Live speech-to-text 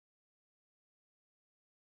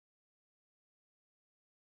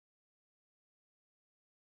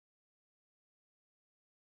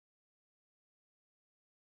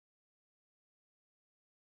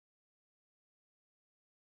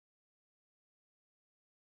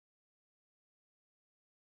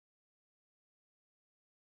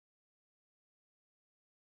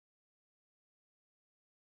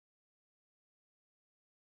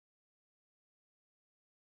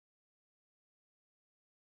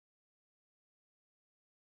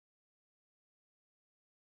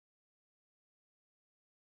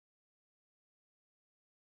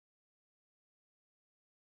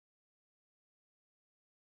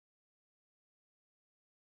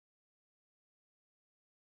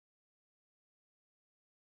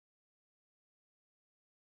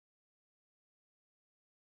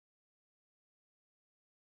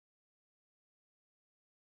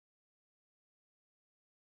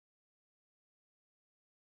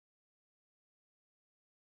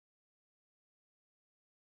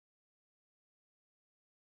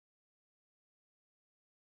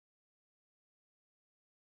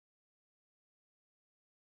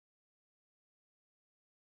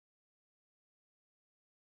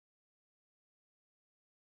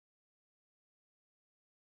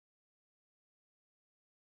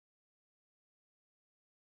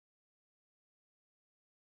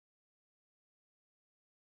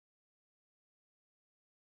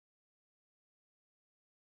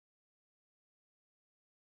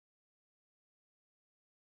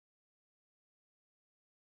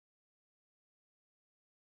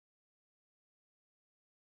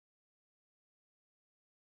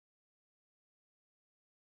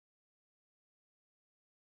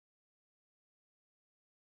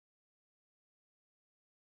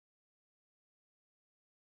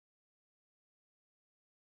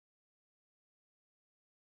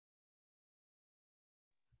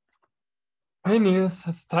Hey Niels,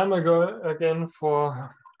 it's time again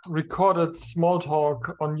for recorded small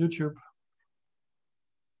talk on YouTube.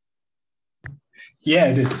 Yeah,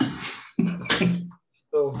 it is.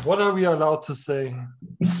 So, what are we allowed to say?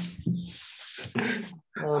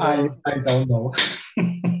 I don't know.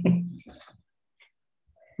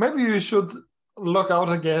 Maybe you should log out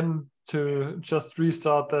again to just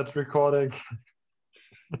restart that recording.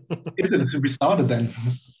 Is it restarted then?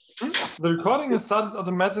 The recording is started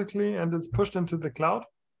automatically and it's pushed into the cloud.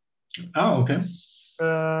 Oh, okay.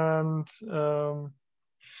 And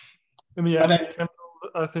in the end, Kendall,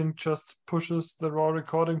 I think, just pushes the raw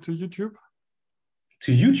recording to YouTube.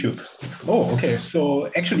 To YouTube. Oh, okay.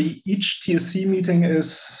 So actually, each TSC meeting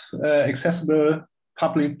is accessible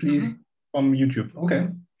publicly from YouTube. Okay.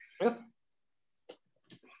 Yes.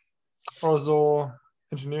 Also,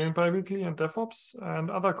 engineering biweekly and DevOps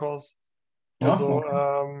and other calls. Also,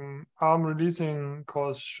 okay. ARM releasing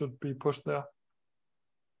calls should be pushed there.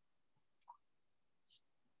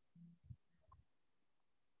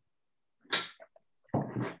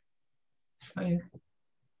 Hi.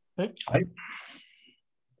 Hey. Hi.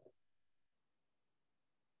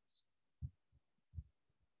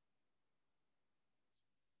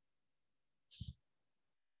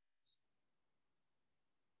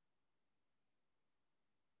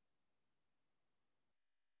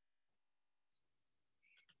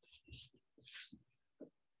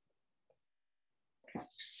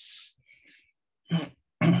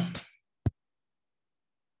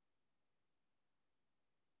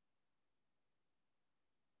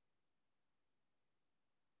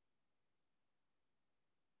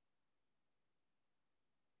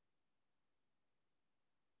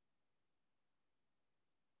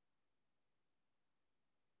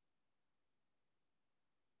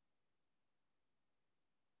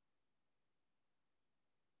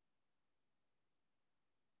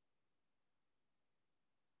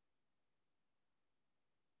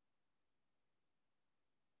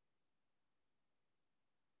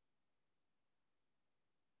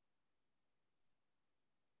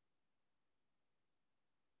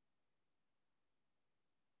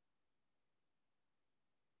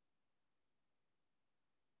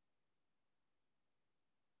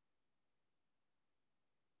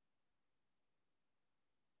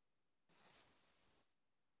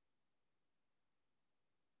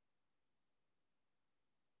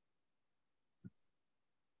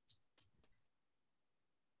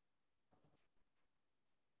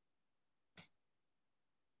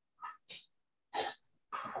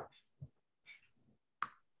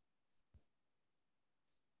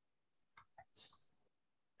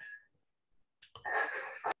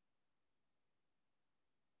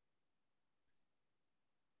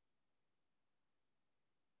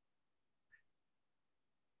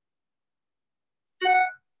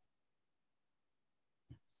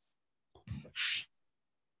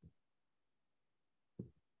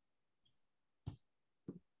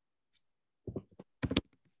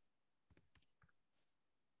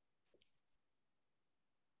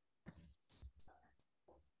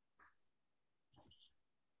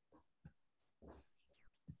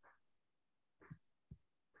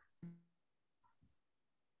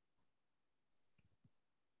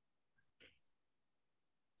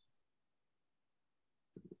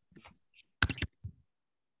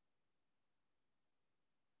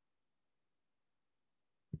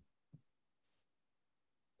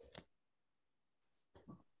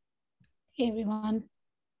 Hey everyone.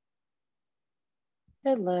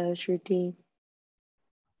 Hello, Shruti.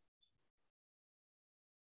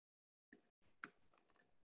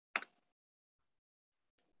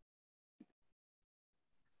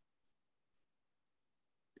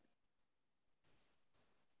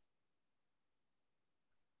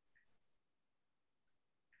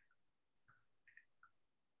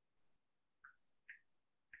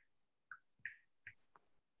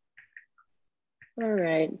 All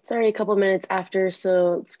right, it's already a couple minutes after,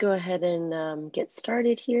 so let's go ahead and get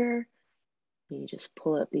started here. Let me just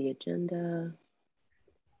pull up the agenda.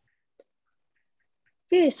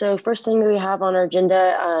 Okay, so first thing we have on our agenda,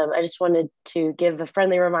 I just wanted to give a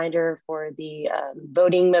friendly reminder for the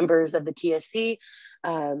voting members of the TSC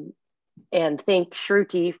and thank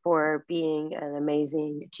Shruti for being an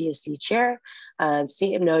amazing TSC chair.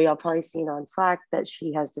 Y'all probably seen on Slack that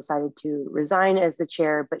she has decided to resign as the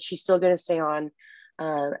chair, but she's still going to stay on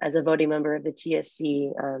as a voting member of the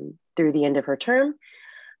TSC through the end of her term.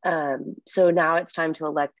 So now it's time to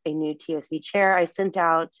elect a new TSC chair. I sent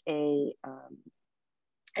out a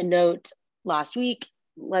note last week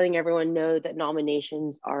letting everyone know that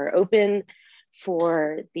nominations are open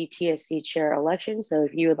for the TSC chair election. So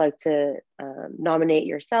if you would like to nominate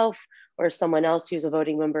yourself or someone else who's a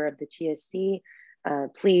voting member of the TSC,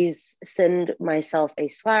 please send myself a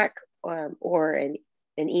Slack or an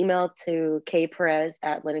email to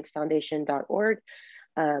kperez@linuxfoundation.org.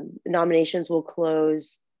 Nominations will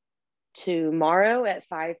close tomorrow at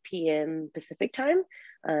 5 p.m. Pacific time.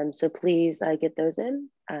 So please get those in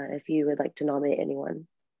if you would like to nominate anyone.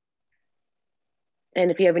 And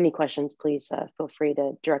if you have any questions, please feel free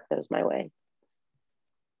to direct those my way.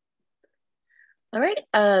 All right,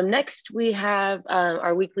 next we have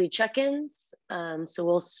our weekly check-ins. So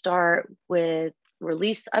we'll start with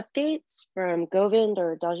release updates from Govind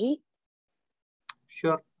or Daljit.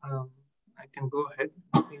 Sure, I can go ahead.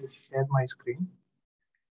 Let me share my screen.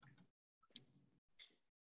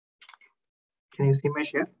 Can you see my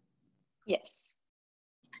share? Yes.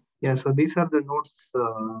 Yeah, so these are the notes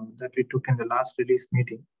that we took in the last release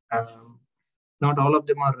meeting. Not all of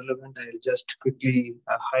them are relevant. I'll just quickly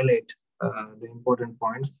highlight the important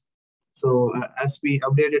points. So as we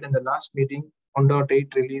updated in the last meeting,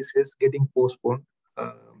 1.8 release is getting postponed.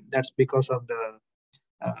 That's because of the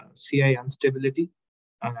CI instability,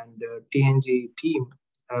 and the TNG team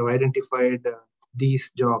have identified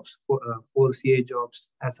these jobs, four CI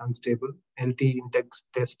jobs as unstable: LT index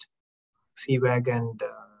test, CWAG, and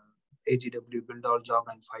AGW build all job,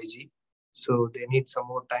 and 5G. So they need some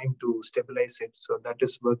more time to stabilize it. So that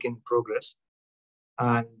is work in progress.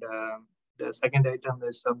 And the second item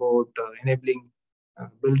is about enabling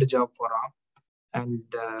build job for ARM, and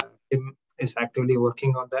Tim is actively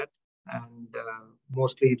working on that, and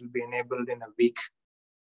mostly it will be enabled in a week.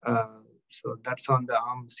 So that's on the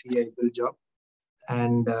ARM CI build job.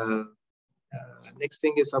 And next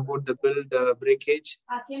thing is about the build breakage.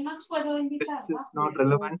 This is not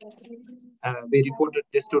relevant. We reported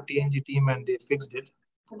this to TNG team and they fixed it.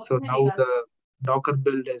 So now the Docker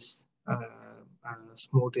build is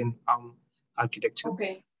smooth in ARM architecture.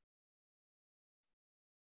 Okay.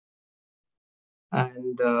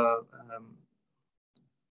 And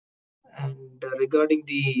regarding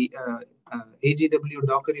the AGW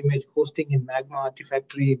Docker image hosting in Magma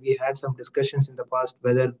Artifactory, we had some discussions in the past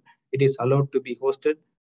whether it is allowed to be hosted.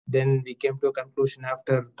 Then we came to a conclusion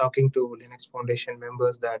after talking to Linux Foundation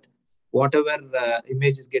members that whatever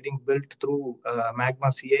image is getting built through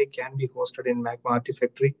Magma CI can be hosted in Magma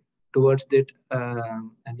Artifactory. Towards that,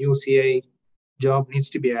 a new CI job needs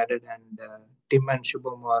to be added, and Tim and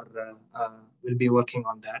Shubham will be working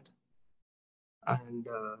on that. And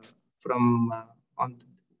from on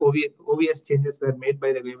OVS changes were made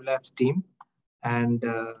by the Wavelabs team, and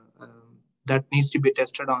that needs to be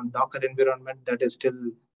tested on Docker environment. That is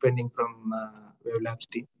still pending from Wavelabs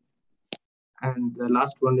team. And the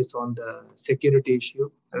last one is on the security issue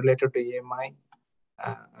related to AMI,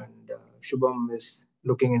 and Shubham is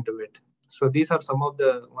looking into it. So these are some of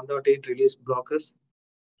the 1.8 release blockers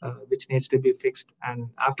which needs to be fixed, and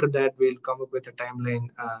after that we'll come up with a timeline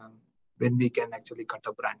when we can actually cut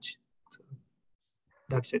a branch. So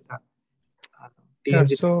that's it.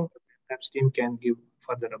 TNG so Labs team can give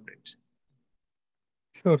further updates.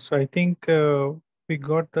 Sure. So I think we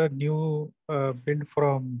got the new build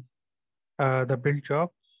from the build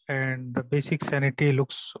job, and the basic sanity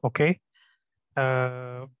looks okay.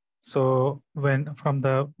 So when from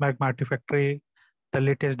the Magma Artifactory, the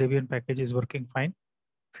latest Debian package is working fine.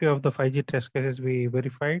 Few of the 5G test cases we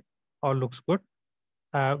verified, all looks good.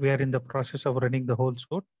 We are in the process of running the whole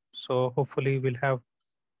suite. So hopefully we'll have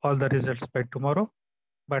all the results by tomorrow,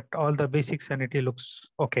 but all the basic sanity looks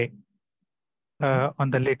okay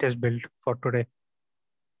on the latest build for today.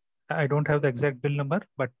 I don't have the exact build number,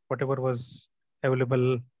 but whatever was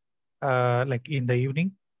available like in the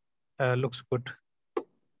evening looks good.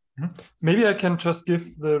 Maybe I can just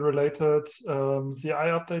give the related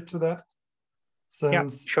CI update to that. Since yeah,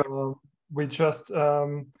 sure. We just,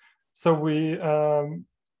 I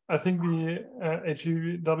think the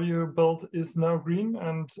HEW build is now green,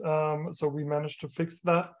 and so we managed to fix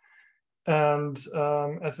that. And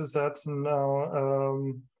as you said, now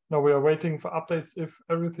we are waiting for updates if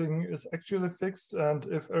everything is actually fixed and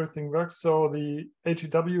if everything works. So the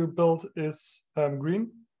HEW build is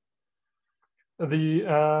green. The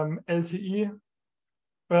LTE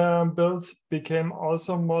build became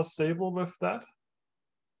also more stable with that.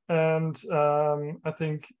 And I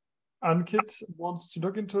think Ankit wants to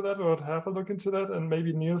look into that or have a look into that, and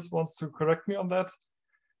maybe Niels wants to correct me on that.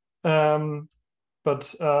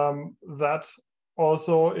 But that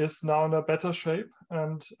also is now in a better shape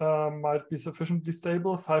and might be sufficiently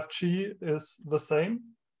stable. 5G is the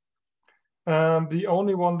same. The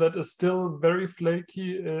only one that is still very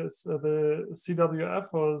flaky is the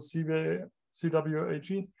CWF or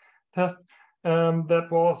CWAG test that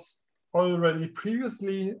was already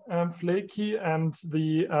previously flaky, and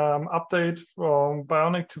the update from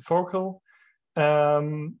Bionic to Focal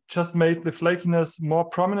just made the flakiness more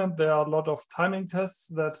prominent. There are a lot of timing tests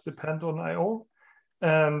that depend on I/O,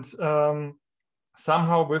 and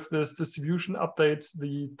somehow with this distribution update,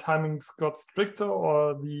 the timings got stricter,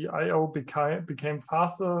 or the I/O became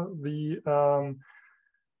faster. The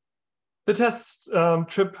tests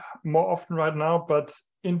trip more often right now, but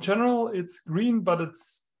in general, it's green, but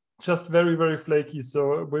it's just very, very flaky.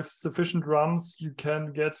 So with sufficient runs, you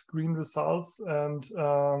can get green results. And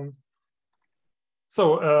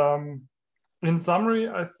in summary,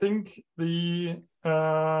 I think the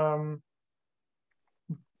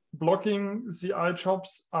blocking CI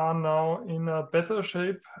jobs are now in a better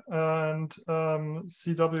shape, and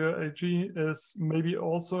CWAG is maybe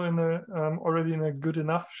also in a already in a good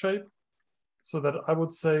enough shape, so that I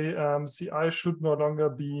would say CI should no longer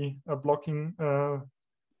be a blocking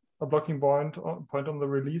point on the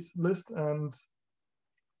release list. And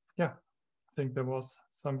yeah, I think there was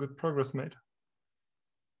some good progress made.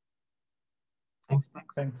 Thanks,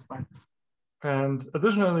 Max. Thanks, Max. And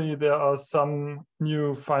additionally, there are some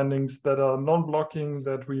new findings that are non-blocking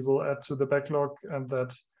that we will add to the backlog, and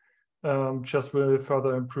that just will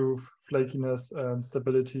further improve flakiness and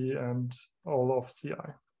stability and all of CI.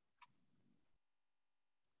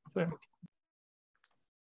 So, yeah.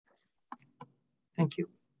 Thank you.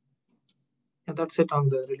 And that's it on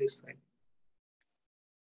the release side.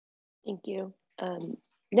 Thank you.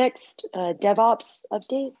 Next, DevOps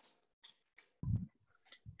updates.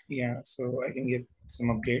 Yeah, so I can give some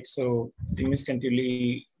updates. So team is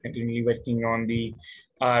continually working on the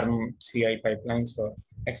ARM CI pipelines for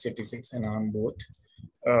x86 and ARM both.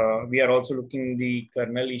 We are also looking the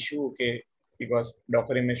kernel issue, okay, because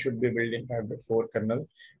Docker image should be built in 5.4 kernel,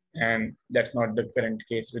 and that's not the current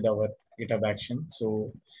case with our GitHub action.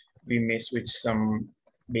 So we may switch some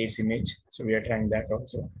base image. So we are trying that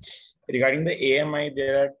also. Regarding the AMI,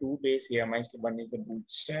 there are two base AMIs. One is the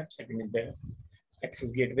Bootstrap, second is the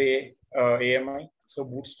Access Gateway AMI. So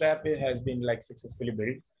Bootstrap has been like successfully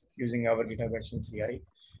built using our GitHub Action CI.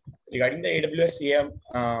 Regarding the AWS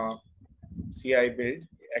CI build,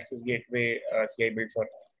 Access Gateway CI build for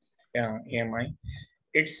AMI,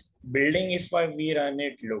 it's building if we run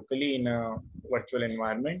it locally in a virtual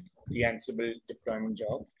environment, the Ansible deployment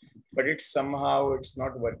job, but it's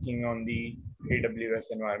not working on the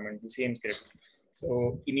AWS environment, the same script.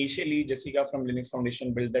 So initially, Jessica from Linux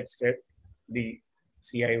Foundation built that script, the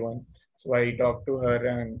CI one. So I talked to her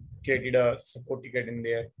and created a support ticket in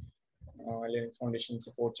their Linux Foundation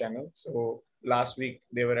support channel. So last week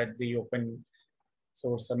they were at the Open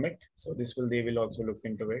Source Summit. So they will also look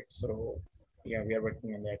into it. So yeah, we are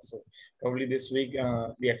working on that. So probably this week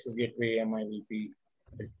the Access Gateway AMI will be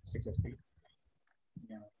built successfully.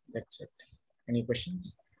 Yeah, that's it. Any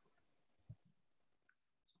questions?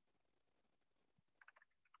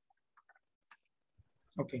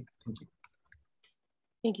 Okay, thank you.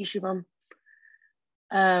 Thank you, Shubham.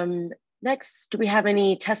 Next, do we have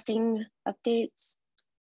any testing updates?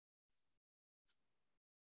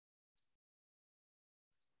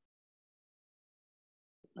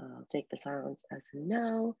 I'll take the silence as a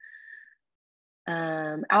no.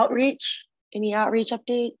 Outreach, any outreach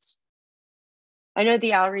updates? I know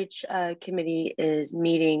the outreach committee is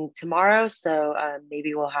meeting tomorrow, so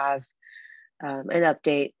maybe we'll have an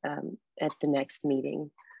update at the next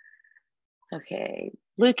meeting. Okay,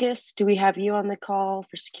 Lucas, do we have you on the call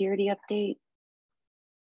for security update?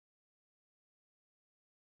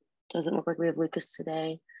 Doesn't look like we have Lucas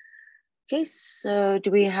today. Okay, so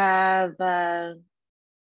do we have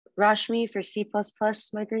Rashmi for C++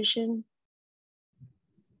 migration?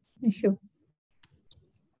 Sure.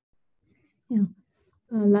 Yeah.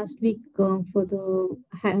 Last week for the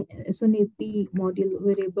SONAP module,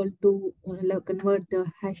 we were able to convert the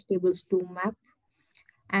hash tables to map.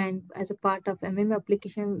 And as a part of MM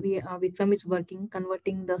application, Vikram is working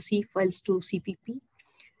converting the C files to CPP.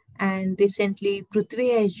 And recently,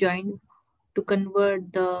 Prithvi has joined to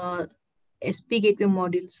convert the SP gateway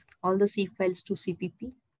modules, all the C files to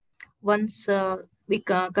CPP. Once we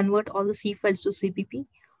convert all the C files to CPP,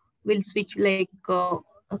 we'll switch like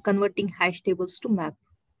converting hash tables to map.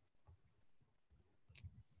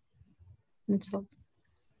 That's all.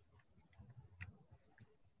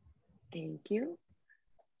 Thank you.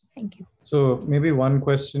 Thank you. So maybe one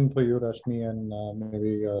question for you, Rashmi, and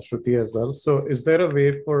maybe Shruti as well. So is there a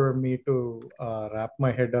way for me to wrap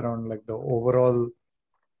my head around like the overall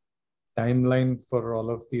timeline for all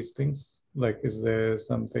of these things? Like, is there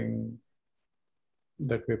something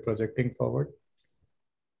that we're projecting forward?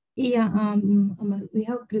 Yeah, we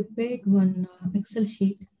have prepared one Excel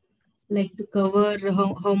sheet like to cover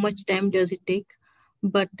how much time does it take.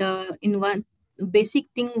 But in one basic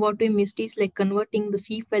thing, what we missed is like converting the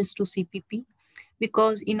C files to CPP,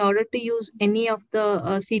 because in order to use any of the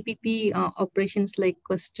CPP operations like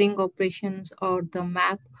string operations or the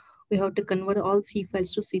map, we have to convert all C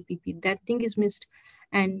files to CPP. That thing is missed,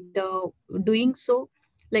 and doing so,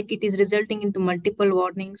 like it is resulting into multiple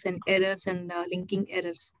warnings and errors and linking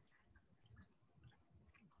errors.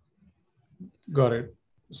 Got it.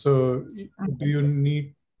 So do you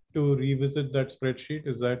need to revisit that spreadsheet?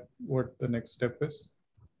 Is that what the next step is?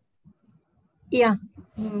 Yeah,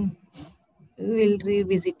 we'll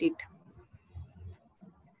revisit it.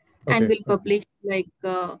 Okay. And we'll publish like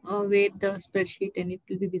where the spreadsheet and it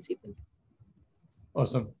will be visible.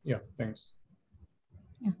 Awesome. Yeah, thanks.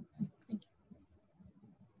 Yeah, thank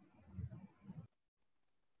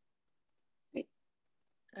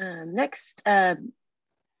you. Next,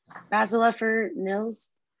 Basil Effer, Nils.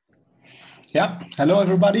 Yeah, hello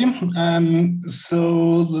everybody.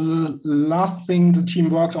 So the last thing the team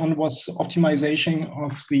worked on was optimization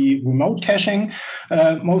of the remote caching,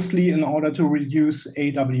 mostly in order to reduce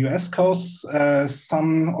AWS costs.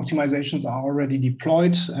 Some optimizations are already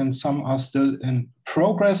deployed and some are still in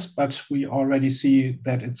progress, but we already see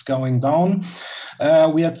that it's going down.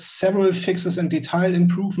 We had several fixes and detailed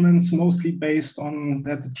improvements, mostly based on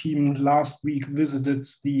that the team last week visited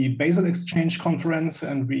the Bazel Exchange conference,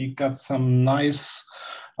 and we got some nice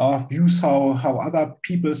views how other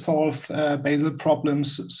people solve Bazel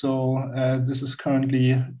problems. So this is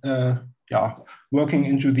currently working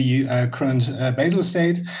into the current Bazel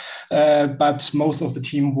state, but most of the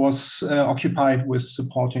team was occupied with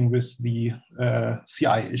supporting with the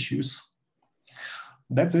CI issues.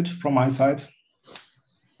 That's it from my side.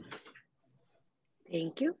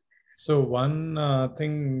 Thank you. So one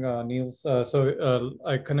thing, Niels,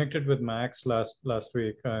 I connected with Max last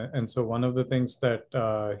week. And so one of the things that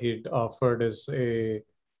he'd offered is a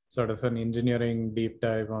sort of an engineering deep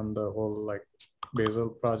dive on the whole like Bazel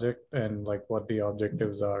project and like what the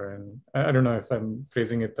objectives are. And I don't know if I'm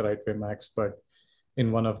phrasing it the right way, Max, but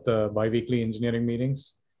in one of the bi-weekly engineering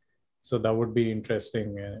meetings. So that would be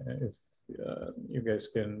interesting if you guys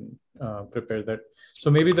can prepare that. So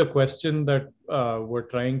maybe the question that we're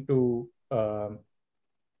trying to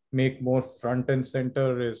make more front and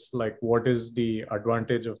center is like, what is the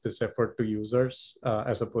advantage of this effort to users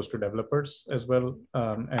as opposed to developers as well?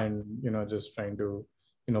 And, just trying to,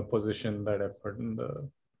 position that effort in the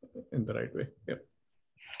right way. Yeah.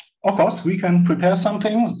 Of course, we can prepare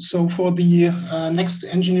something. So for the next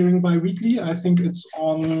engineering bi-weekly, I think it's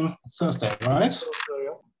on Thursday, right?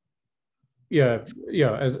 Yeah.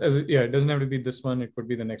 It doesn't have to be this one. It could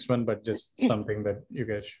be the next one, but just something that you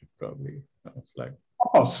guys should probably flag.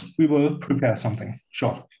 Of course, we will prepare something.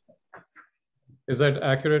 Sure. Is that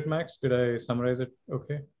accurate, Max? Did I summarize it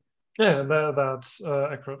okay? Yeah, that's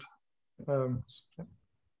accurate.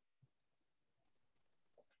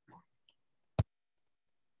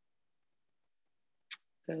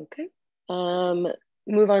 Okay.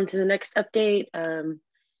 Move on to the next update.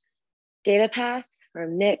 Data path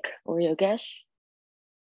from Nick or Yogesh.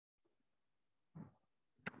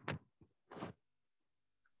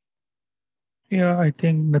 Yeah, I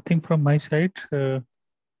think nothing from my side.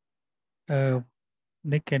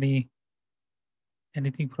 Nick, anything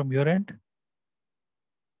from your end?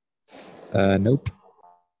 Nope.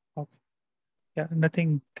 Okay. Yeah,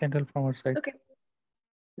 nothing, Kendall, from our side. Okay.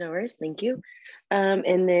 No worries, thank you.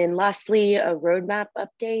 And then lastly, a roadmap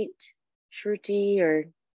update. Shruti or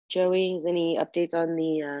Joey, is any updates on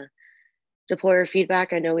the deployer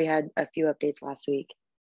feedback? I know we had a few updates last week.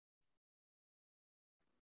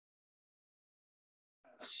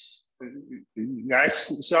 I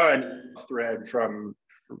saw a thread from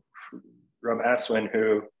Aswin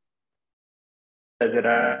who said that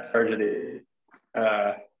I'm in charge of the,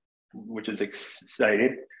 which is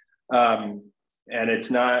exciting. And it's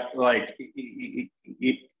not like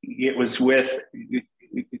it was with,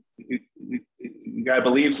 I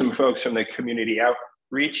believe, some folks from the community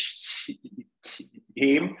outreach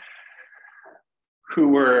team who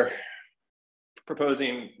were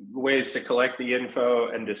proposing ways to collect the info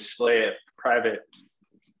and display it privately,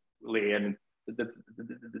 and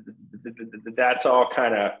that's all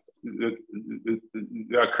kind of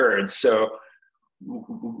occurred. So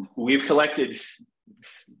we've collected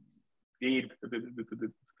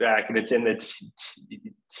feedback, and it's in the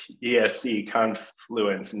TSC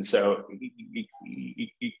confluence, and so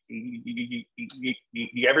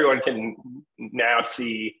everyone can now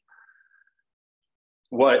see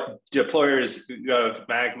what deployers of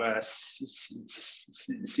Magma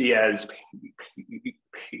see as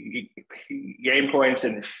gain points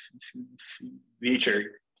and feature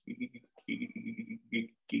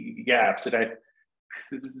gaps. And I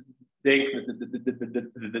think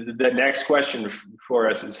the next question for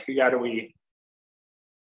us is, how do we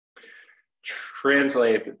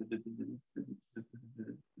translate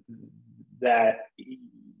that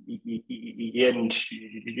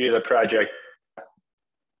into the project?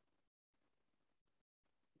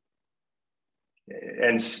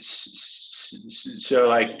 And so,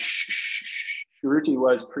 like, Shruti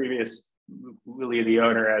was previously the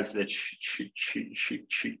owner as the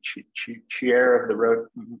chair of the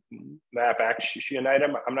roadmap action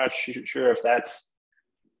item. I'm not sure if that's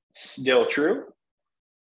still true,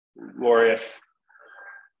 or if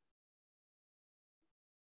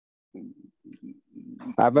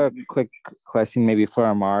I have a quick question maybe for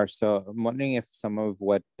Amar. So I'm wondering if some of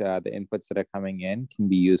what the inputs that are coming in can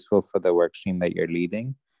be useful for the work stream that you're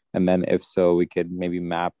leading. And then if so, we could maybe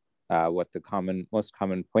map what the most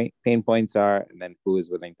common pain points are, and then who is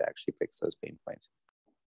willing to actually fix those pain points.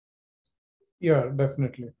 Yeah,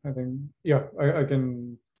 definitely. I think, yeah, I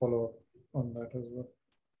can follow up on that as well.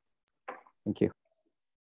 Thank you.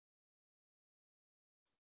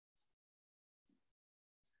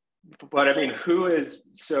 But I mean, who is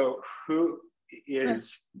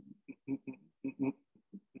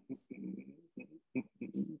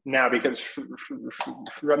now, because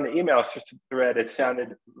from the email thread, it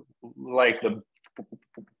sounded like the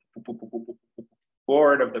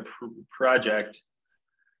board of the project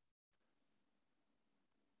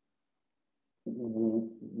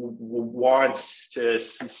wants to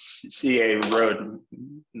see a road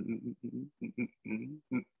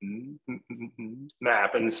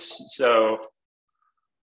map, and so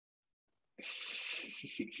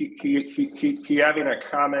he having a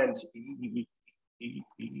comment in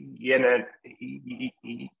an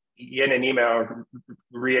email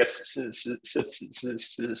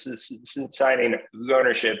reassigning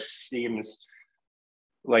ownership seems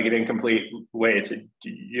like an incomplete way to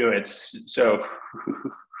do it. So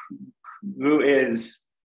who is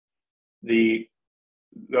the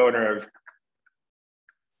owner of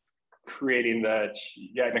creating the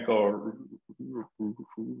technical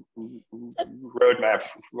roadmap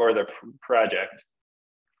for the project?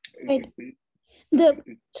 Right.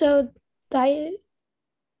 So the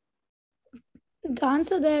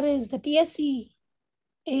answer there is the TSC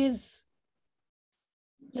is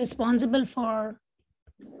responsible for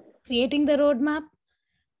creating the roadmap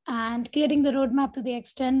and creating the roadmap to the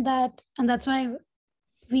extent that, and that's why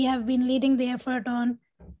we have been leading the effort on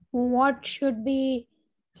what should be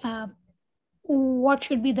the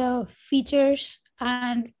features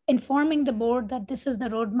and informing the board that this is the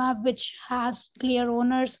roadmap which has clear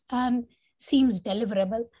owners and seems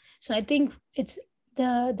deliverable. So I think it's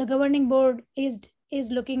the governing board is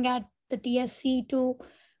looking at the TSC to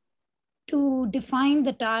define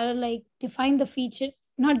the define the feature,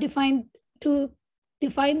 not define, to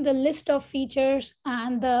define the list of features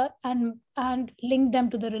and link them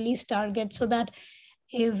to the release target, so that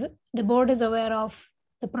if the board is aware of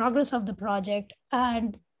the progress of the project,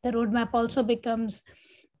 and the roadmap also becomes,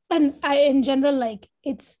 and in general, like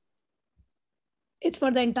it's for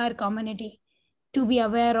the entire community to be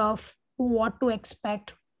aware of what to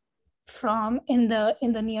expect from in the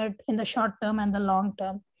short term and the long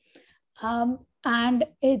term. And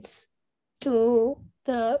it's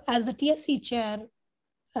as the TSC chair,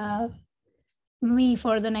 me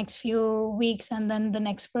for the next few weeks, and then the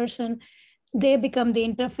next person, they become the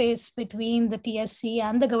interface between the TSC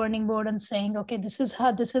and the governing board, and saying, okay, this is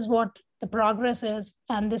what the progress is,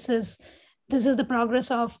 and this is the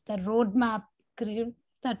progress of the roadmap,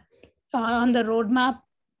 that on the roadmap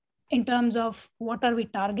in terms of what are we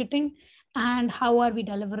targeting and how are we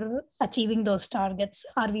achieving those targets?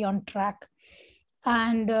 Are we on track?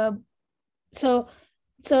 And so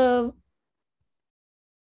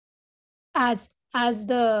as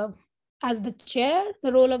the chair,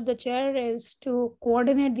 the role of the chair is to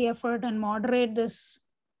coordinate the effort and moderate this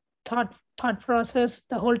thought process.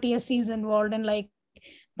 The whole TSC is involved in like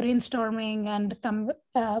brainstorming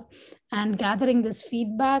and gathering this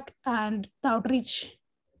feedback, and the outreach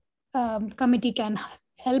committee can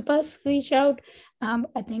help us reach out.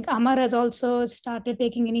 I think Amar has also started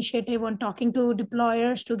taking initiative on talking to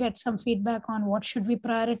deployers to get some feedback on what should we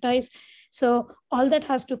prioritize. So all that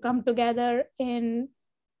has to come together in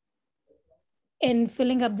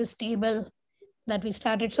filling up this table that we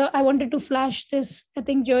started. So I wanted to flash this. I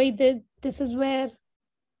think, Joey, this is where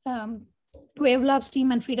Wavelabs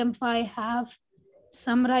team and Freedom 5 have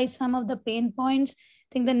summarized some of the pain points.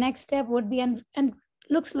 think the next step would be, and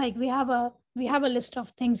looks like we have a list of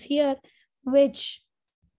things here, which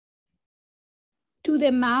do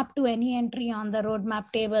they map to any entry on the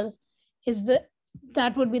roadmap table?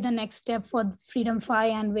 That would be the next step for Freedom Phi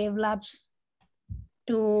and Wave Labs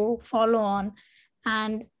to follow on.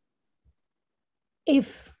 And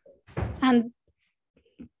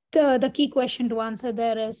the key question to answer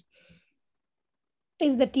there is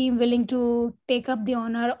the team willing to take up the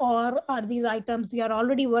owner, or are these items we are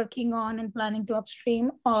already working on and planning to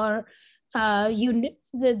upstream, or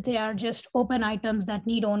they are just open items that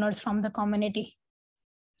need owners from the community,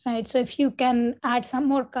 right? So if you can add some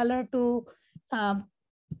more color to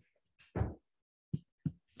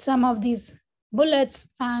some of these bullets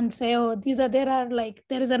and say, oh,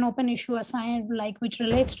 there is an open issue assigned, like which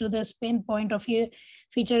relates to this pain point of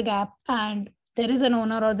feature gap, and there is an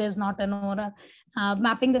owner or there's not an owner.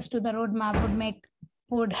 Mapping this to the roadmap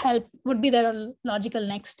would be the logical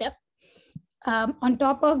next step. On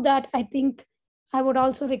top of that, I think I would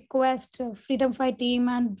also request Freedom Phi team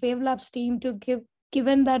and Wave Labs team to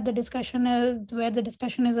given that the discussion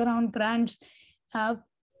is around grants,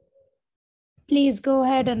 please go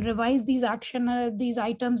ahead and revise these these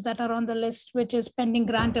items that are on the list, which is pending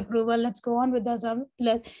grant approval. Let's go on with this.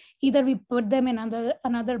 Either we put them in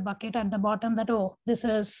another bucket at the bottom that, oh,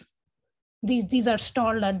 these are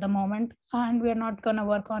stalled at the moment and we're not going to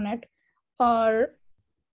work on it, or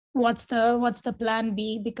what's the plan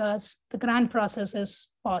B, because the grant process is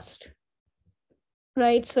paused,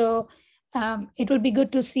 right? So it would be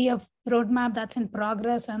good to see a roadmap that's in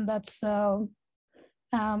progress and that's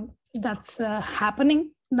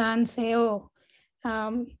happening, than say, oh,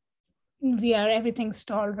 everything's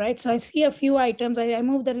stalled, right? So I see a few items. I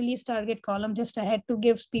moved the release target column just ahead to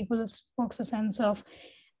give folks a sense of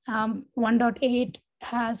 1.8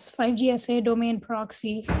 has 5GSA domain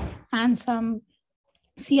proxy and some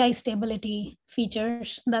CI stability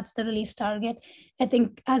features. That's the release target. I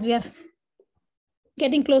think as we are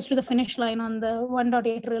getting close to the finish line on the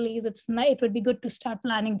 1.8 release, it would be good to start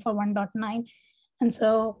planning for 1.9. And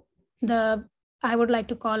so I would like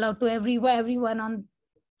to call out to everyone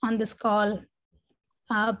on this call,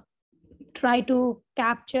 try to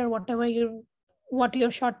capture what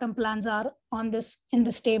your short-term plans are in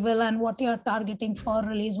this table and what you're targeting for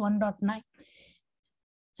release 1.9.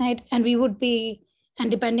 Right, and we would be, and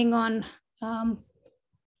depending on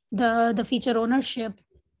the feature ownership,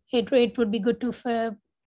 it would be good to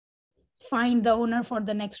find the owner for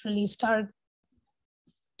the next release target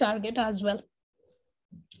as well.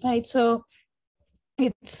 Right, so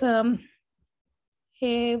it's something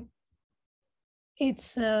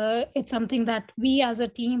that we as a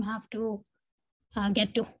team have to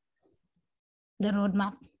get to the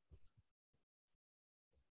roadmap.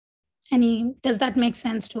 Does that make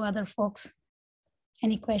sense to other folks?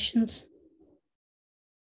 Any questions?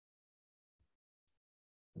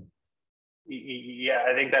 Yeah,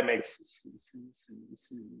 I think that makes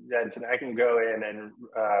sense, and I can go in and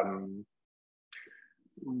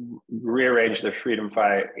rearrange the Freedom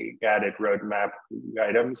Phi guided roadmap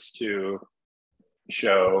items to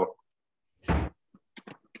show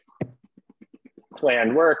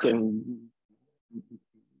planned work and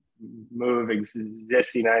move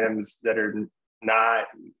existing items that are not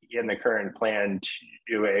in the current plan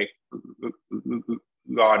to a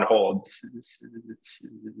on hold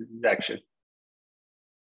section.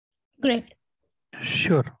 Great.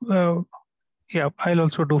 Sure. Yeah, I'll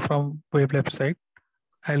also do from Wave Lab side.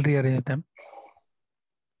 I'll rearrange them.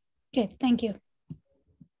 Okay, thank you.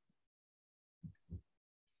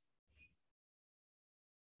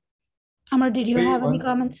 Amar, did you have any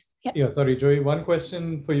comments? Yeah, sorry, Joey, one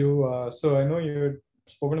question for you. So I know you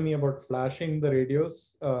spoken to me about flashing the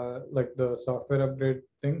radios, like the software upgrade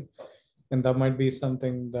thing, and that might be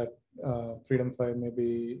something that Freedom Phi may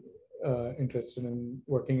be interested in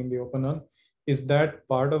working in the open on. Is that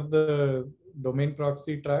part of the domain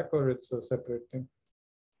proxy track, or it's a separate thing?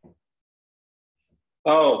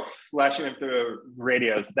 Oh, flashing up the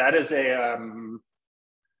radios. That is a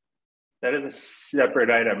separate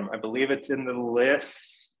item. I believe it's in the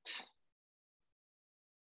list,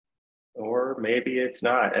 or maybe it's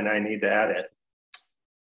not, and I need to add it.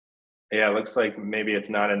 Yeah, it looks like maybe it's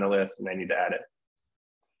not in the list, and I need to add it.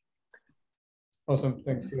 Awesome,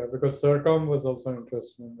 thanks. Yeah, because Circom was also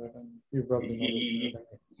interested in that, and you probably know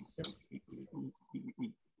that.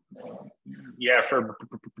 Yeah, for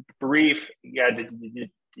brief,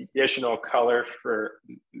 additional color for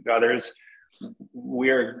others.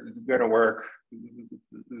 We're going to work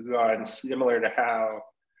on similar to how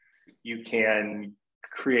you can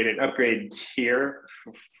create an upgrade tier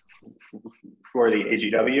for the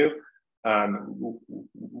AGW.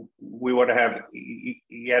 we want to have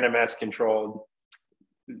ENMS controlled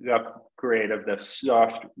upgrade of the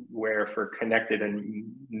software for connected and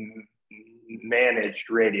managed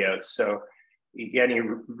radios. So any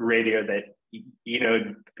radio that, you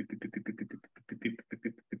know,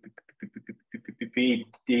 BD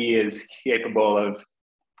is capable of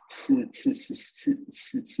setting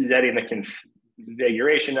the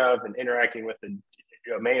configuration of and interacting with the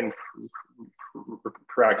domain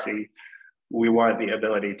proxy, we want the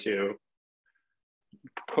ability to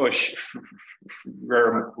push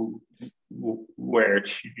firmware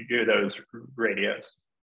to do those radios.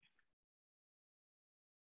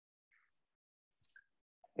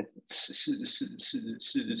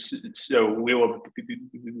 So we will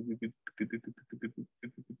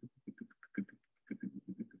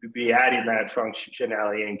be adding that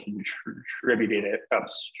functionality and contributing it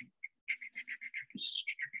upstream.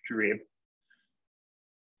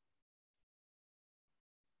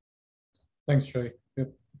 Thanks, Troy.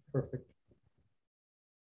 Yep, perfect.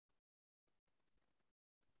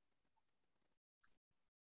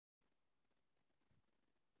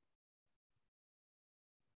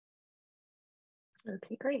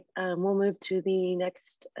 Okay, great. We'll move to the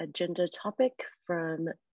next agenda topic from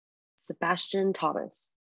Sebastian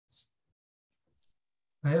Thomas.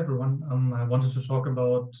 Hi, everyone. I wanted to talk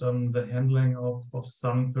about the handling of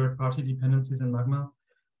some third-party dependencies in Magma,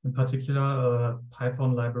 in particular a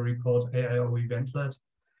Python library called AIO Eventlet.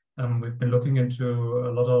 We've been looking into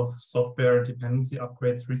a lot of software dependency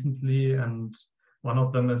upgrades recently, and one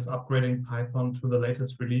of them is upgrading Python to the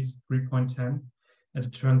latest release 3.10. And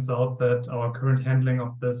it turns out that our current handling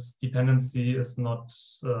of this dependency is not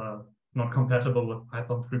compatible with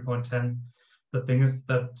Python 3.10. The thing is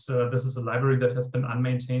that this is a library that has been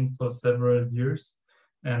unmaintained for several years.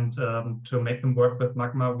 And to make them work with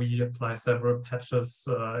Magma, we apply several patches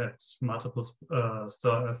at multiple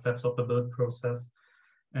steps of the build process.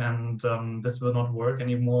 And this will not work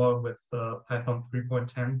anymore with Python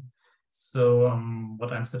 3.10. So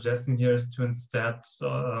what I'm suggesting here is to instead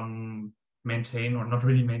maintain, or not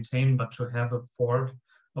really maintain, but to have a fork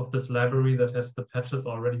of this library that has the patches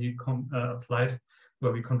already applied,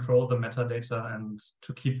 where we control the metadata, and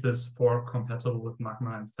to keep this fork compatible with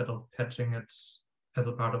Magma instead of patching it as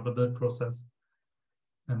a part of the build process.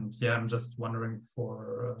 And yeah, I'm just wondering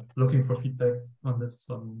looking for feedback on this,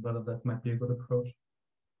 on whether that might be a good approach.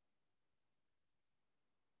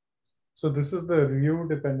 So this is the Ryu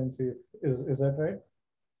dependency, is that right?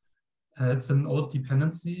 It's an old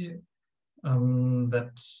dependency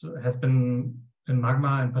that has been in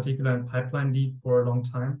Magma, in particular in pipeline D, for a long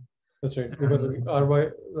time. That's right, because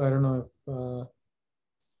RY, I don't know if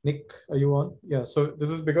Nick, are you on? Yeah, so this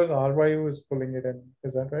is because RYU is pulling it in,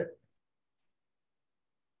 is that right?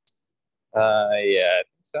 Yeah, I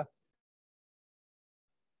think so.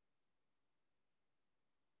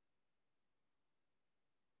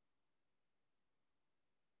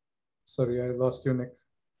 Sorry, I lost you, Nick.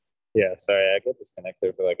 Yeah, sorry, I got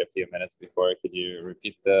disconnected for like a few minutes before. Could you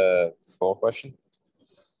repeat the full question?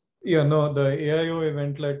 Yeah, no, the AIO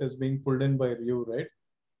eventlet is being pulled in by Ryu, right?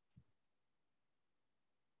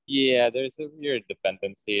 Yeah, there's a weird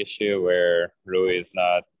dependency issue where Rui is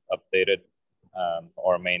not updated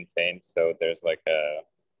or maintained. So there's like a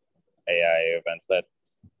AI eventlet.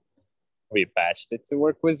 We patched it to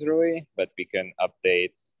work with Rui, but we can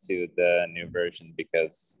update to the new version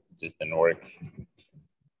because it just didn't work.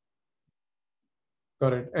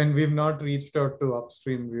 Got it. And we've not reached out to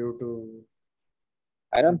upstream Ryu to...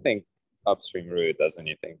 I don't think upstream Rui does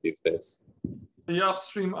anything these days. The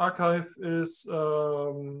upstream archive is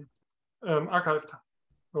archived,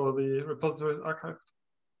 or the repository is archived.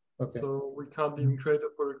 Okay. So we can't even create a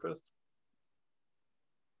pull request.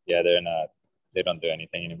 Yeah, they don't do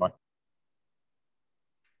anything anymore.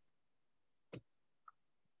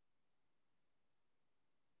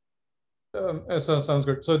 So sounds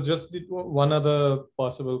good. So just one other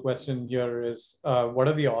possible question here is, what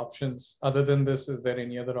are the options? Other than this, is there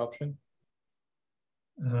any other option?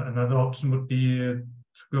 Another option would be to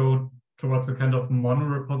go towards a kind of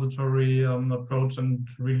mono-repository approach and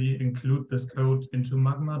really include this code into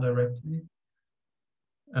Magma directly.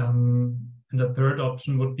 And the third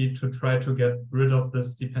option would be to try to get rid of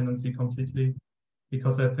this dependency completely,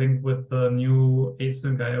 because I think with the new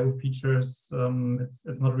async IO features,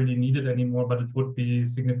 it's not really needed anymore, but it would be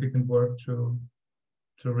significant work to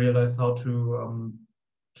realize how to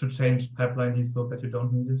change pipeline so that you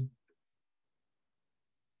don't need it.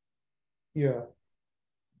 Yeah.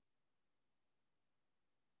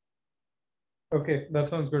 Okay, that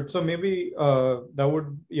sounds good. So maybe that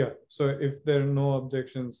would, yeah. So if there are no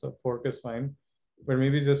objections, a fork is fine. but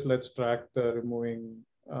maybe just let's track the removing,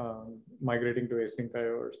 migrating to async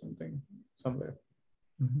IO or something somewhere.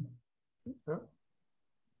 Mm-hmm. Yeah.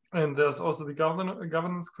 And there's also the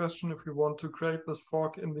governance question, if you want to create this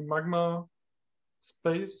fork in the Magma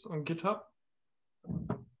space on GitHub.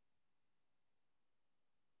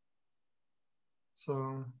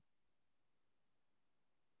 So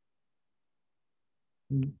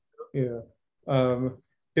yeah,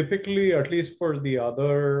 typically, at least for the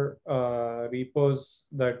other repos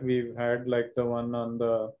that we've had, like the one on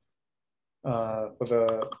the for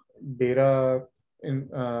the data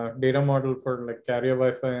data model for like carrier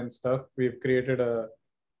Wi-Fi and stuff, we've created a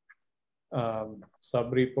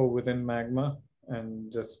sub repo within Magma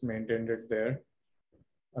and just maintained it there.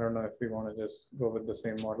 I don't know if we want to just go with the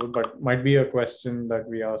same model, but might be a question that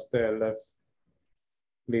we ask the LF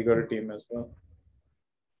legal team as well.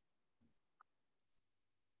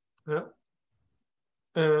 Yeah.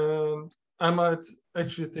 And I might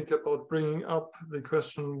actually think about bringing up the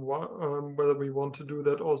question whether we want to do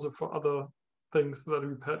that also for other things that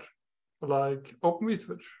we patch, like Open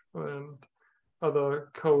vSwitch and other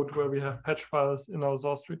code where we have patch files in our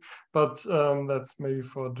source tree. But that's maybe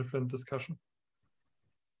for a different discussion.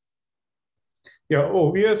 Yeah,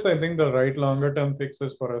 OVS, I think the right longer term fix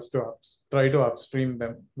is for us to try to upstream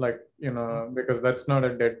them, like, you know, because that's not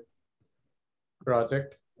a dead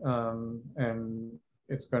project. And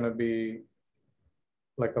it's going to be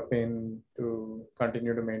like a pain to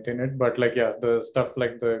continue to maintain it. But like, yeah, the stuff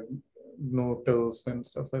like the GNU tools and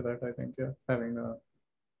stuff like that, I think, yeah, having a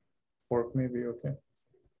fork may be okay.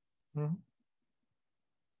 Mm-hmm.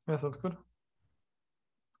 Yeah, sounds good.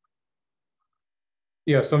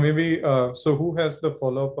 Yeah, so maybe, so who has the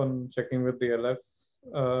follow-up on checking with the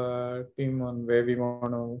LF team on where we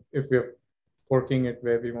want to, if we're forking it,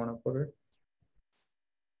 where we want to put it?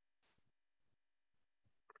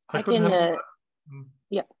 I can,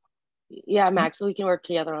 yeah, Max, so we can work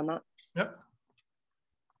together on that. Yep.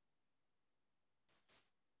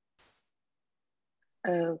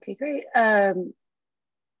 Okay, great.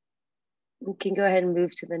 We can go ahead and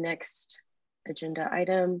move to the next agenda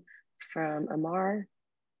item from Amar.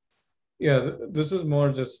 Yeah, this is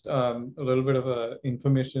more just a little bit of a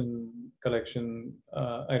information collection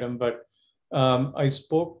item, but I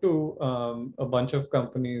spoke to a bunch of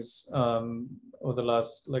companies over the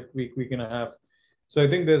last like week and a half. So I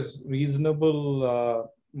think there's reasonable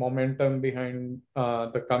momentum behind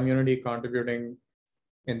the community contributing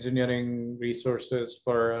engineering resources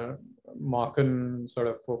for a Marken sort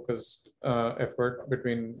of focused effort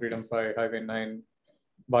between FreedomFi, Highway 9,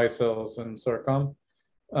 Bicells, and CIRCOM.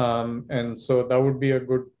 And so that would be a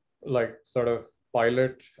good like sort of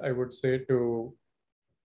pilot, I would say, to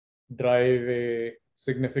drive a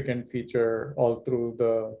significant feature all through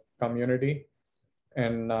the community.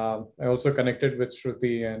 And I also connected with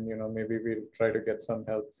Shruti, and you know, maybe we'll try to get some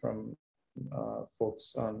help from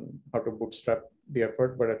folks on how to bootstrap the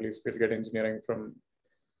effort, but at least we'll get engineering from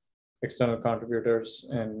external contributors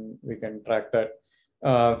and we can track that.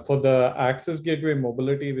 For the access gateway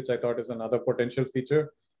mobility, which I thought is another potential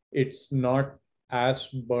feature, it's not as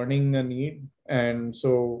burning a need. And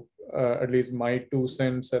so at least my 2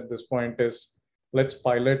 cents at this point is let's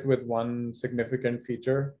pilot with one significant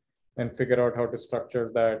feature and figure out how to structure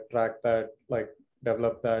that, track that, like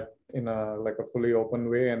develop that in a like a fully open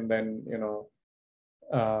way. And then, you know,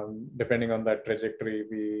 depending on that trajectory,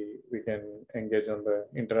 we can engage on the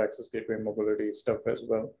inter-access gateway mobility stuff as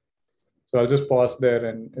well. So I'll just pause there,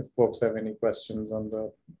 and if folks have any questions on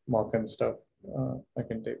the Marken stuff, I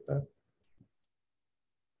can take that.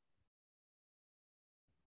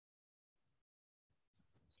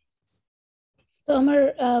 So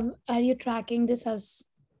Amar, are you tracking this as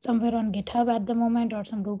somewhere on GitHub at the moment or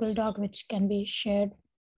some Google Doc which can be shared?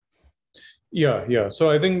 Yeah. So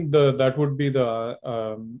I think that would be the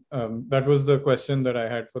that was the question that I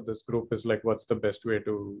had for this group, is like, what's the best way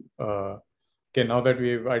to okay, now that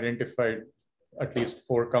we've identified at least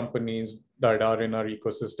 4 companies that are in our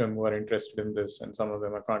ecosystem who are interested in this, and some of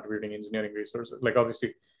them are contributing engineering resources. Like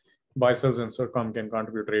obviously, Bicells and CIRCOM can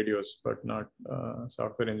contribute radios, but not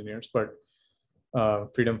software engineers. But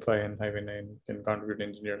FreedomFi and Highway 9 can contribute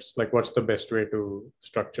engineers. Like, what's the best way to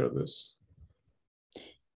structure this?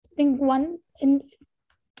 I think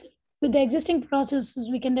with the existing processes,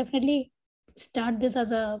 we can definitely start this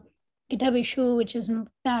as a GitHub issue, which is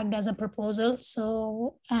tagged as a proposal.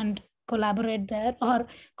 So, and collaborate there, or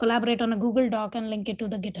collaborate on a Google Doc and link it to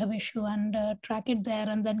the GitHub issue and track it there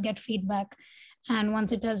and then get feedback. And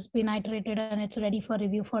once it has been iterated and it's ready for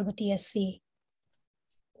review for the TSC,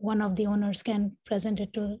 one of the owners can present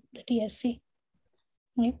it to the TSC.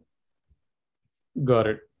 Right? Got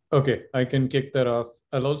it. Okay, I can kick that off.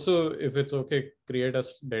 I'll also, if it's okay, create a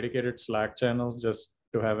dedicated Slack channel just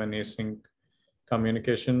to have an async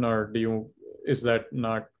communication, or is that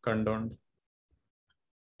not condoned?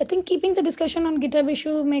 I think keeping the discussion on GitHub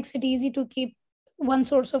issue makes it easy to keep one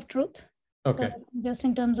source of truth. Okay. So just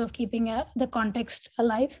in terms of keeping the context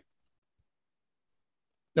alive.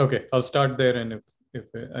 Okay, I'll start there, and if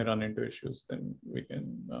I run into issues, then we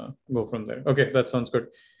can go from there. Okay, that sounds good.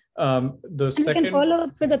 The second, we can follow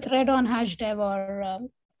up with a thread on Hashdev or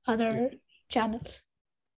other channels.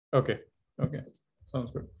 Okay,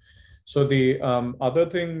 sounds good. So the other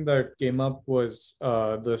thing that came up was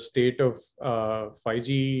the state of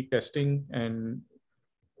 5G testing and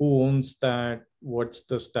who owns that, what's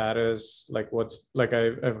the status,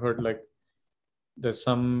 I've heard like there's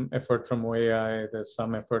some effort from OAI, there's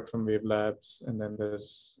some effort from Wave Labs, and then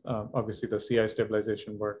there's obviously the CI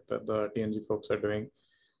stabilization work that the TNG folks are doing.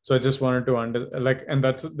 So I just wanted to and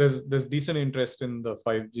there's decent interest in the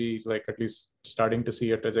 5G, like at least starting to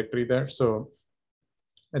see a trajectory there. So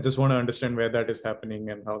I just want to understand where that is happening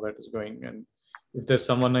and how that is going. And if there's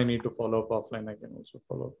someone I need to follow up offline, I can also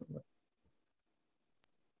follow up on that.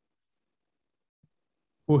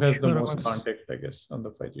 Who has the most contact, I guess, on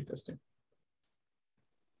the 5G testing?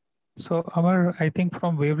 So I think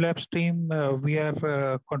from Wave Labs team, we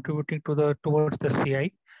are contributing towards the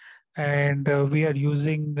CI, and we are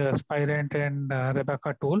using Spirent and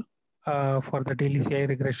Rebecca tool for the daily CI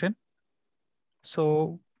regression.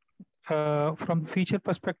 So from feature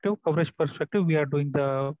perspective, coverage perspective, we are doing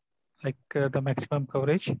the maximum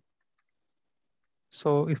coverage.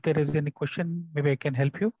 So if there is any question, maybe I can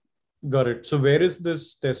help you. Got it. So where is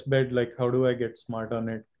this test bed? Like, how do I get smart on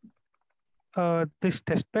it? This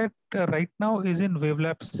testbed right now is in Wave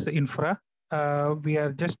Labs infra. We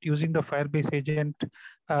are just using the Firebase agent,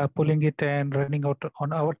 pulling it and running out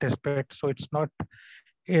on our testbed. So it's not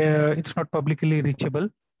publicly reachable.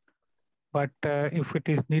 But if it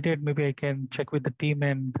is needed, maybe I can check with the team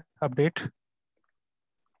and update.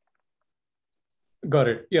 Got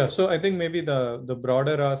it. Yeah. So I think maybe the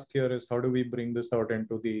broader ask here is how do we bring this out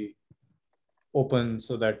into the open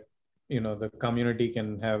so that the community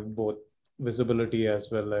can have both visibility as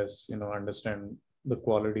well as understand the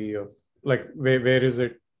quality of where is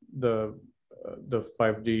it the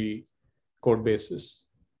 5G code basis.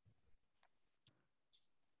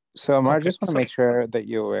 So Amar, I just want to make sure that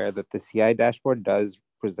you're aware that the CI dashboard does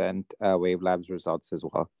present Wave Labs results as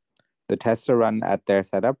well. The tests are run at their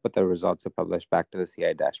setup, but the results are published back to the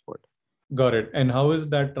CI dashboard. Got it. And how is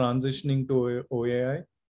that transitioning to OAI?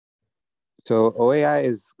 So OAI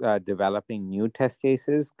is developing new test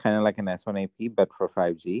cases, kind of like an S1AP, but for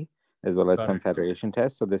 5G, as well as some federation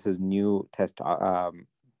tests. So this is new test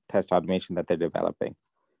automation that they're developing.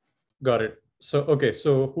 Got it. So, okay.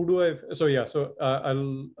 So who do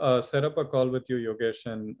I'll set up a call with you, Yogesh.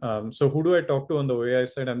 And so who do I talk to on the OAI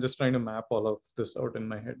side? I'm just trying to map all of this out in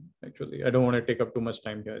my head, actually. I don't want to take up too much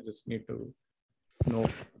time here. I just need to know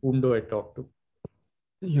whom do I talk to.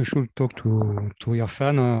 You should talk to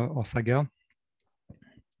Irfan or Sagar.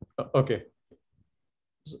 Okay.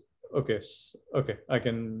 Okay. I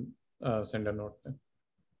can send a note then.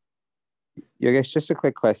 Yogesh, just a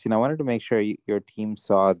quick question. I wanted to make sure your team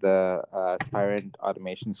saw the Spirent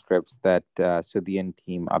automation scripts that Sudhi and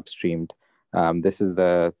team upstreamed. This is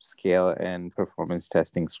the scale and performance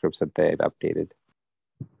testing scripts that they had updated.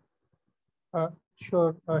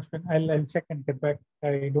 Sure, Ashwin. I'll check and get back.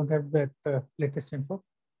 I don't have that latest info.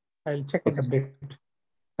 I'll check and update.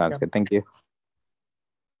 Sounds good. Thank you.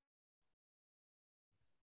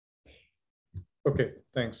 Okay,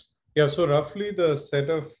 thanks. Yeah, so roughly the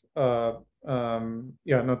set of, thanks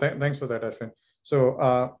for that, Ashwin. So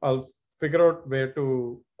I'll figure out where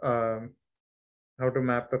to, how to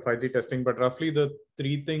map the 5G testing, but roughly the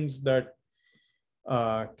three things that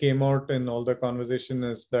came out in all the conversation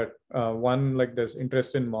is that one, like there's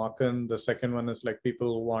interest in Marken. The second one is like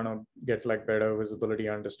people want to get like better visibility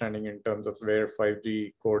understanding in terms of where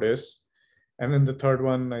 5G code is. And then the third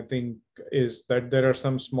one, I think, is that there are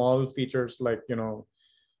some small features like,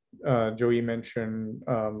 Joey mentioned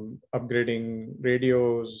upgrading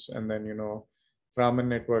radios, and then, Raman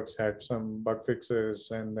Networks had some bug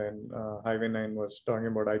fixes, and then Highway 9 was talking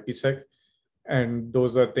about IPsec. And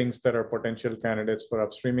those are things that are potential candidates for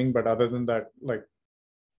upstreaming. But other than that, like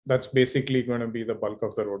that's basically going to be the bulk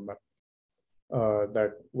of the roadmap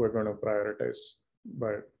that we're going to prioritize.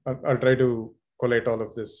 But I'll try to collate all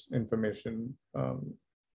of this information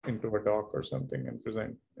into a doc or something and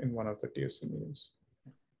present in one of the TSC meetings.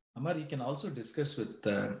 Amar, you can also discuss with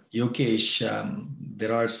Yogesh.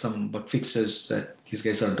 There are some bug fixes that these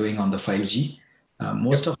guys are doing on the 5G.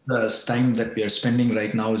 Most of the time that we are spending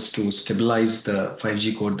right now is to stabilize the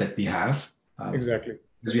 5G code that we have. Exactly.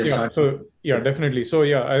 We are yeah. So yeah, definitely. So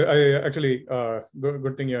yeah, I actually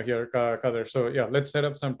good thing you're here, Kader. So yeah, let's set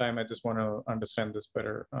up some time. I just want to understand this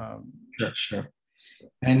better. Sure.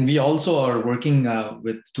 And we also are working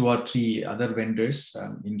with 2 or 3 other vendors,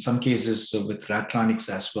 in some cases with Ratronics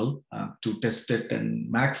as well, to test it and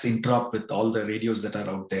max interop with all the radios that are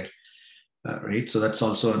out there. Right. So that's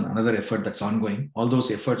also another effort that's ongoing. All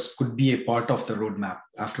those efforts could be a part of the roadmap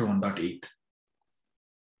after 1.8.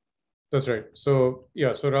 That's right. So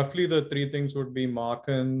yeah, so roughly the 3 things would be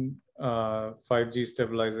Marken, 5G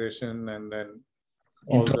stabilization, and then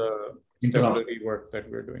all the stability work that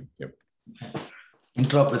we're doing. Yep.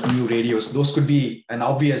 Interrupt with new radios. Those could be an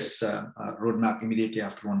obvious roadmap immediately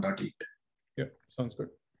after 1.8. Yeah, sounds good.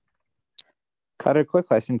 Carter, quick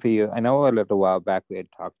question for you. I know a little while back we had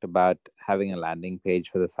talked about having a landing page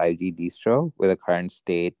for the 5G distro with a current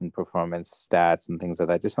state and performance stats and things like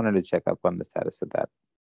that. Just wanted to check up on the status of that.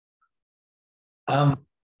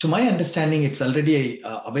 To my understanding, it's already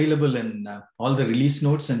available in all the release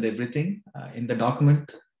notes and everything in the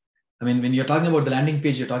document. I mean, when you're talking about the landing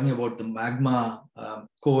page, you're talking about the Magma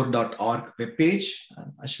core.org webpage,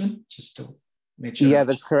 Ashwin, just to make sure. Yeah,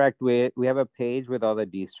 that's correct. We have a page with all the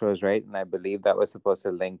distros, right? And I believe that was supposed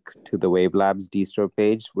to link to the Wavelabs distro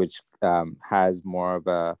page, which has more of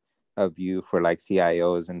a view for like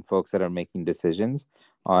CIOs and folks that are making decisions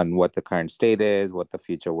on what the current state is, what the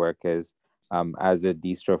future work is. As a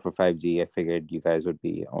distro for 5G, I figured you guys would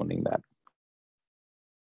be owning that.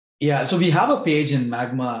 Yeah, so we have a page in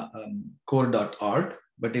Magma core.org,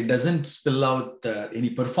 but it doesn't spell out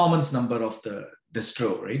any performance number of the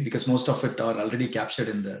distro, right? Because most of it are already captured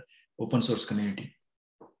in the open source community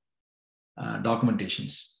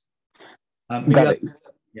documentations. Got it.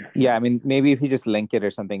 Yeah, I mean, maybe if you just link it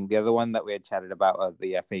or something. The other one that we had chatted about was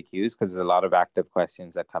the FAQs, because there's a lot of active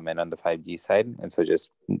questions that come in on the 5G side. And so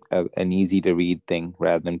just an easy to read thing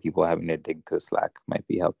rather than people having to dig through Slack might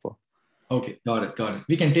be helpful. Okay, got it.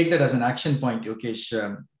 We can take that as an action point, Yokesh.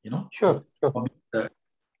 Sure.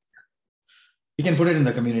 We can put it in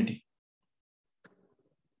the community.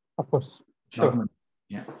 Of course. Sure. Document.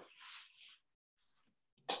 Yeah.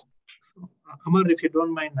 Amar, if you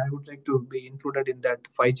don't mind, I would like to be included in that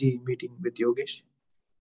 5G meeting with Yogesh.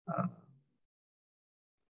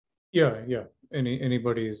 Yeah.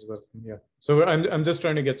 Anybody is welcome. Yeah. So I'm just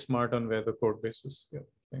trying to get smart on where the code base is. Yeah.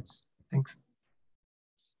 Thanks.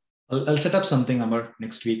 I'll set up something, Amar,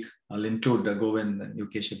 next week. I'll include Govind and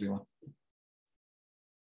Yokesh, everyone.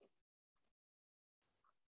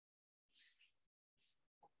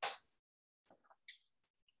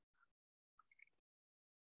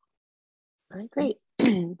 All right, great.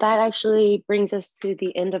 That actually brings us to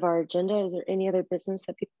the end of our agenda. Is there any other business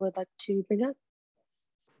that people would like to bring up?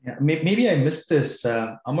 Yeah, maybe I missed this.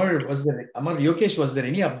 Amar, Yokesh, was there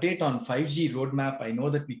any update on 5G roadmap? I know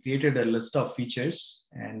that we created a list of features,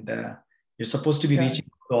 and you're supposed to be reaching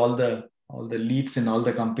to all the leads in all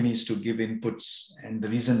the companies to give inputs and the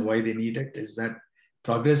reason why they need it. Is that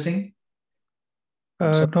progressing?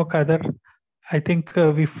 No, Kader. I think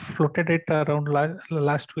we floated it around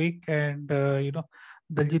last week, and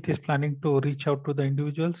Daljit is planning to reach out to the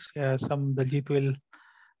individuals. Some Daljit will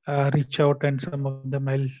reach out, and some of them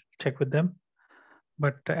I'll check with them.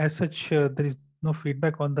 But as such, there is no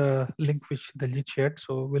feedback on the link which Daljit shared.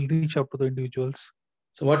 So we'll reach out to the individuals.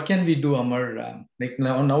 So what can we do, Amar? Like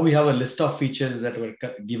now we have a list of features that were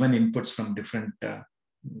given inputs from different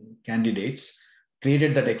candidates,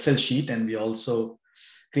 created that Excel sheet, and we also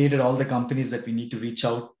created all the companies that we need to reach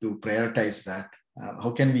out to prioritize that.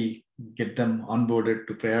 How can we get them onboarded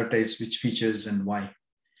to prioritize which features and why?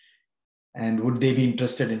 And would they be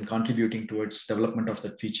interested in contributing towards development of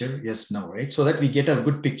that feature? Yes, no, right? So that we get a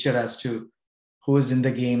good picture as to who is in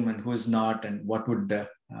the game and who is not, and what would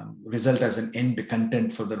result as an end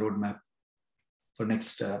content for the roadmap for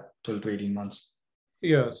next 12 to 18 months.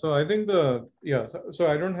 Yeah, so I think so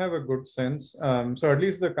I don't have a good sense. So at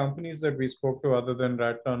least the companies that we spoke to, other than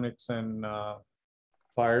Ratronics and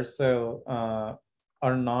Firecell,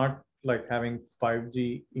 are not like having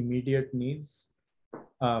 5G immediate needs.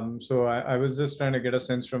 So I was just trying to get a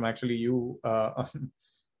sense from actually you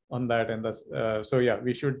on that, and that's so yeah,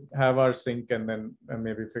 we should have our sync and then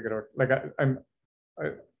maybe figure out. Like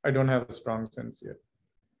I don't have a strong sense yet.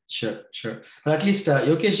 Sure. But at least,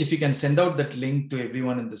 Yokesh, if you can send out that link to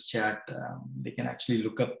everyone in this chat, they can actually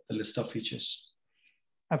look up the list of features.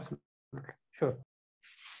 Absolutely. Sure.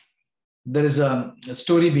 There is a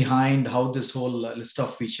story behind how this whole list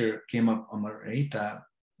of feature came up, Amar, right?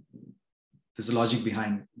 There's a logic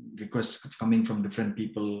behind requests coming from different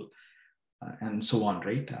people, and so on,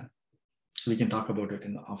 right? So we can talk about it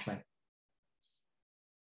in the offline.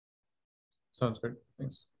 Sounds good.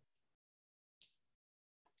 Thanks.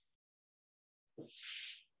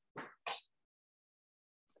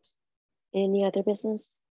 Any other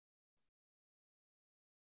business?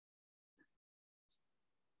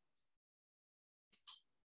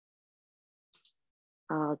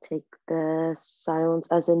 I'll take the silence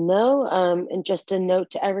as a no. And just a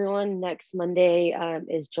note to everyone, next Monday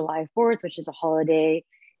is July 4th, which is a holiday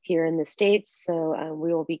here in the States. So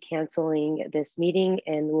we will be canceling this meeting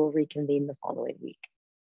and we'll reconvene the following week.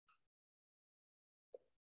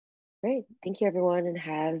 Great, thank you everyone and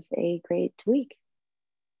have a great week.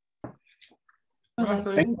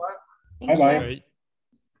 Bye-bye. Bye-bye.